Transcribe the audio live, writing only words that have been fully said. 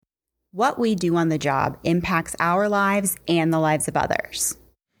What we do on the job impacts our lives and the lives of others.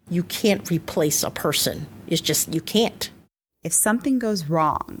 You can't replace a person. It's just, you can't. If something goes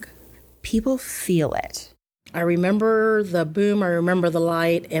wrong, people feel it. I remember the boom, I remember the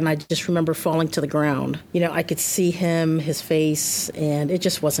light, and I just remember falling to the ground. I could see him, his face, and it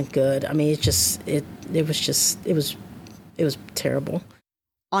just wasn't good. I mean, it was terrible.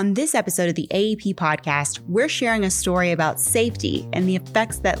 On this episode of the AEP podcast, we're sharing a story about safety and the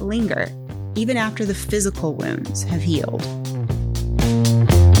effects that linger even after the physical wounds have healed.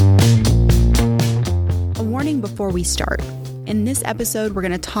 A warning before we start. In this episode, we're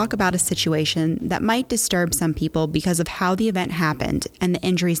going to talk about a situation that might disturb some people because of how the event happened and the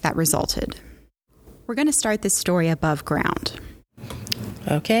injuries that resulted. We're going to start this story above ground.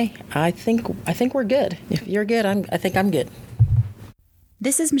 Okay, I think we're good. If you're good, I think I'm good.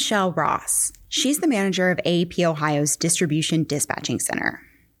 This is Michelle Ross. She's the manager of AEP Ohio's Distribution Dispatching Center.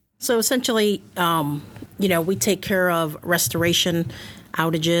 So essentially, we take care of restoration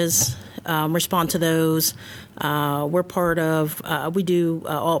outages, respond to those. We're part of, we do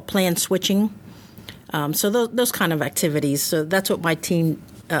all plan switching. So those kind of activities. So that's what my team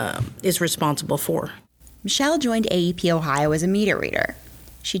is responsible for. Michelle joined AEP Ohio as a meter reader.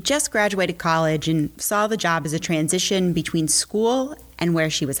 She just graduated college and saw the job as a transition between school and where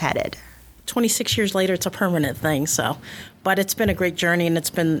she was headed. 26 years later, it's a permanent thing. But it's been a great journey, and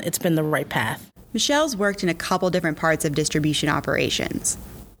it's been the right path. Michelle's worked in a couple different parts of distribution operations.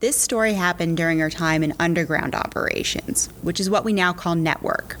 This story happened during her time in underground operations, which is what we now call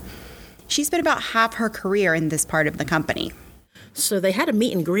network. She spent about half her career in this part of the company. So they had a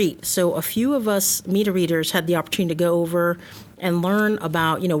meet and greet. So a few of us meter readers had the opportunity to go over and learn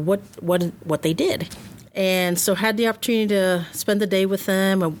about, what they did. And so had the opportunity to spend the day with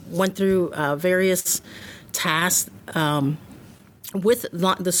them and went through various tasks with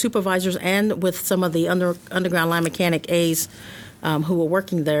the supervisors and with some of the underground line mechanic A's who were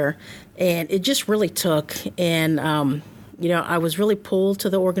working there. And it just really took. And, I was really pulled to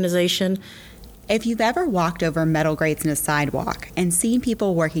the organization. If you've ever walked over metal grates in a sidewalk and seen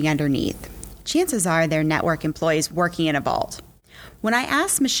people working underneath, chances are they're network employees working in a vault. When I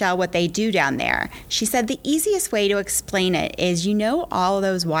asked Michelle what they do down there, she said the easiest way to explain it is all of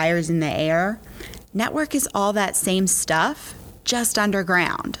those wires in the air? Network is all that same stuff, just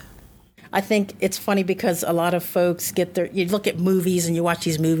underground. I think it's funny because a lot of folks you look at movies and you watch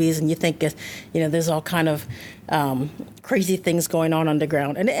these movies and you think, there's all kind of crazy things going on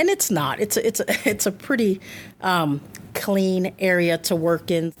underground. And it's not. It's a pretty clean area to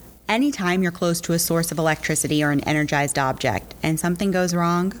work in. Anytime you're close to a source of electricity or an energized object and something goes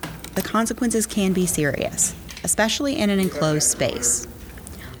wrong, the consequences can be serious, especially in an enclosed space.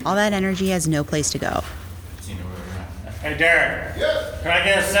 All that energy has no place to go. Hey, Derek. Yes. Can I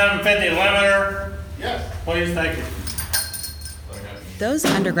get a 750 limiter? Yes. Please, thank you. Those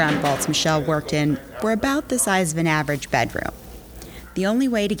underground vaults Michelle worked in were about the size of an average bedroom. The only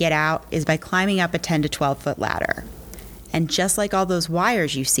way to get out is by climbing up a 10 to 12-foot ladder. And just like all those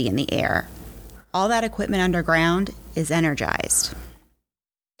wires you see in the air, all that equipment underground is energized.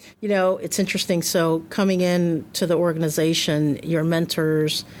 It's interesting. So coming in to the organization, your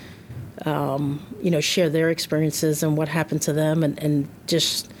mentors, share their experiences and what happened to them and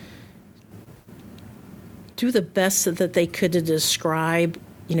just do the best that they could to describe,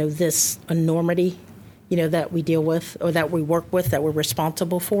 this enormity, that we deal with or that we work with, that we're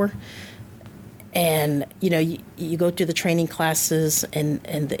responsible for. And, you go through the training classes and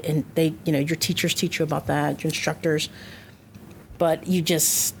they, your teachers teach you about that, your instructors. But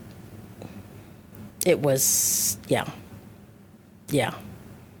it was, yeah.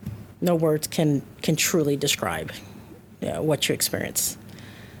 No words can truly describe what you experience.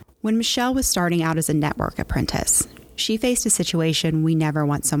 When Michelle was starting out as a network apprentice, she faced a situation we never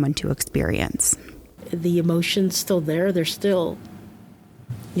want someone to experience. The emotion's still there. They're still,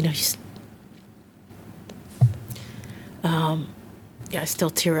 I still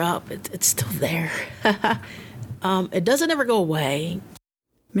tear up. It's still there. It doesn't ever go away.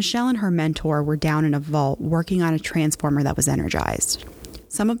 Michelle and her mentor were down in a vault working on a transformer that was energized.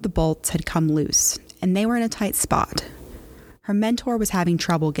 Some of the bolts had come loose, and they were in a tight spot. Her mentor was having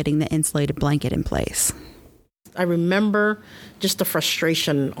trouble getting the insulated blanket in place. I remember just the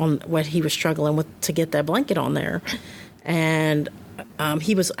frustration on what he was struggling with to get that blanket on there. And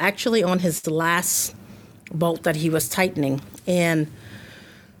he was actually on his last bolt that he was tightening. And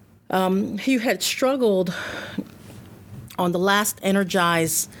he had struggled on the last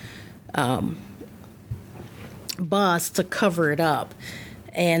energized bus to cover it up.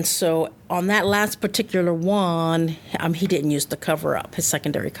 And so on that last particular one, he didn't use the cover-up, his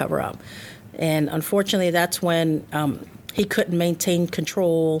secondary cover-up. And unfortunately, that's when he couldn't maintain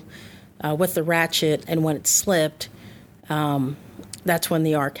control with the ratchet. And when it slipped, that's when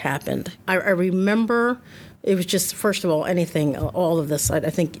the arc happened. I remember it was just, first of all of this, I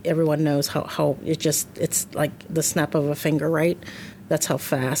think everyone knows how it's like the snap of a finger, right? That's how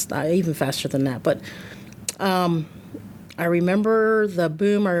fast, even faster than that. But I remember the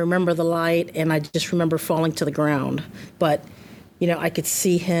boom, I remember the light, and I just remember falling to the ground. But, I could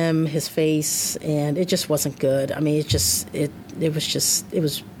see him, his face, and it just wasn't good. I mean, it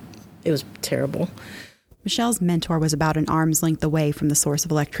was terrible. Michelle's mentor was about an arm's length away from the source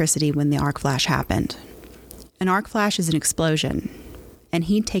of electricity when the arc flash happened. An arc flash is an explosion, and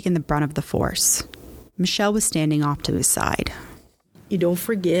he'd taken the brunt of the force. Michelle was standing off to his side. You don't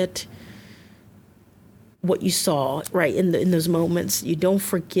forget what you saw, right, in those moments. You don't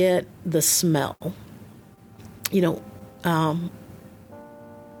forget the smell. You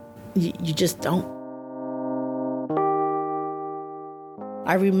just don't.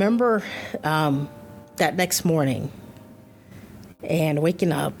 I remember that next morning and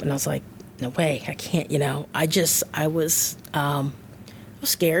waking up, and I was like, no way, I can't, I was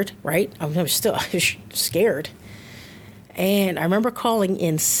scared, right? I was scared. And I remember calling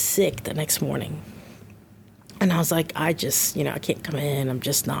in sick the next morning. And I was like, I can't come in. I'm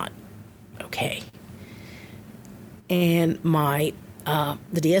just not okay. And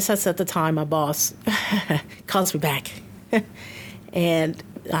the DSS at the time, my boss, calls me back. And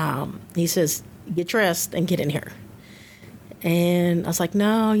he says, get dressed and get in here. And I was like,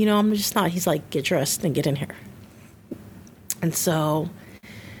 no, I'm just not. He's like, get dressed and get in here. And so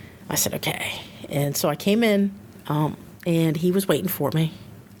I said, okay. And so I came in, and he was waiting for me.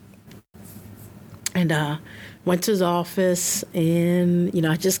 And went to his office, and,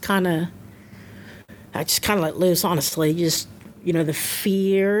 I just kind of let loose, honestly. Just, the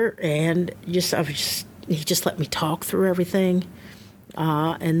fear, and he just let me talk through everything.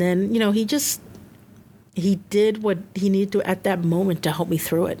 And then, he did what he needed to at that moment to help me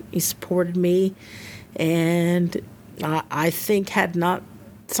through it. He supported me, and I think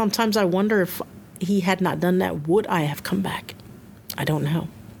sometimes I wonder if he had not done that, would I have come back? I don't know.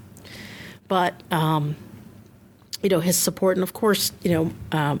 But, his support, and of course,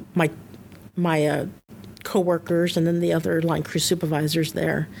 my coworkers, and then the other line crew supervisors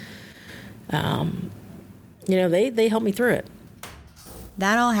there, they helped me through it.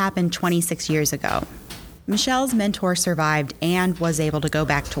 That all happened 26 years ago. Michelle's mentor survived and was able to go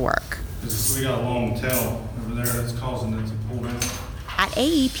back to work. We got a long tail over there that's causing it to pull down. At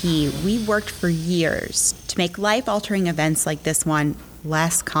AEP, we worked for years to make life-altering events like this one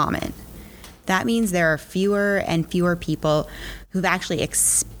less common. That means there are fewer and fewer people who've actually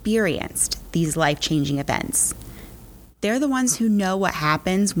experienced these life-changing events. They're the ones who know what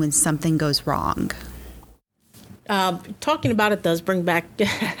happens when something goes wrong. Talking about it does bring back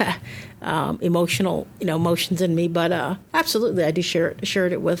emotions in me, but absolutely, I do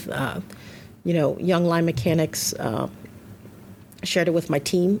shared it with, young line mechanics, shared it with my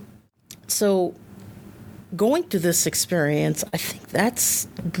team. So going through this experience, I think that's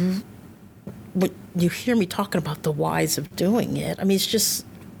what you hear me talking about, the whys of doing it. I mean, it's just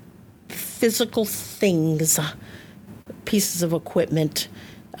physical things, pieces of equipment,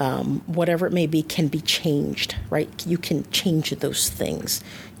 whatever it may be, can be changed, right? You can change those things.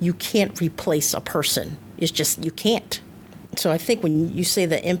 You can't replace a person. It's just, you can't. So I think when you say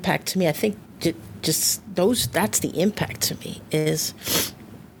the impact to me, I think that's the impact to me is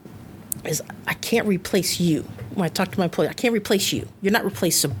I can't replace you. When I talk to my employees, I can't replace you. You're not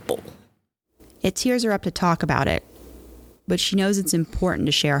replaceable. It tears her up to talk about it, but she knows it's important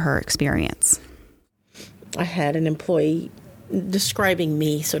to share her experience. I had an employee describing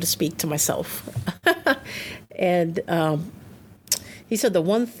me, so to speak, to myself. And he said, the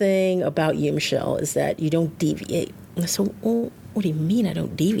one thing about you, Michelle, is that you don't deviate. And I said, well, what do you mean I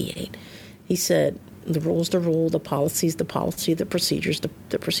don't deviate? He said, the rule's the rule, the policy's the policy, the procedure's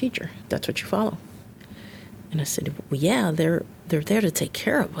the procedure. That's what you follow. And I said, well, yeah, they're there to take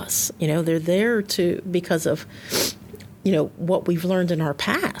care of us. They're there because of, what we've learned in our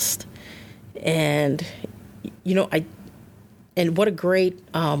past. And, and what a great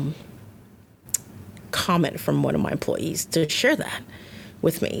comment from one of my employees to share that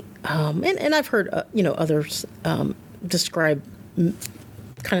with me. And I've heard, others describe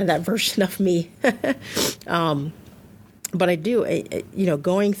kind of that version of me. But I do,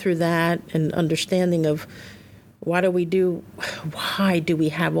 going through that and understanding of Why do we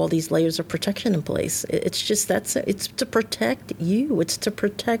have all these layers of protection in place? It's just it's to protect you. It's to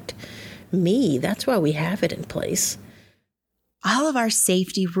protect me. That's why we have it in place. All of our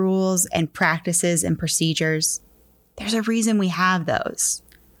safety rules and practices and procedures, there's a reason we have those.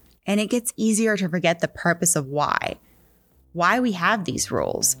 And it gets easier to forget the purpose of why we have these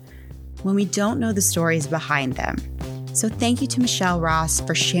rules when we don't know the stories behind them. So thank you to Michelle Ross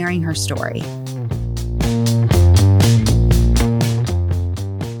for sharing her story.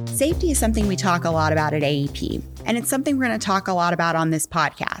 Safety is something we talk a lot about at AEP, and it's something we're going to talk a lot about on this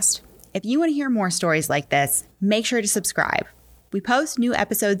podcast. If you want to hear more stories like this, make sure to subscribe. We post new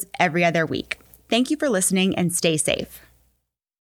episodes every other week. Thank you for listening and stay safe.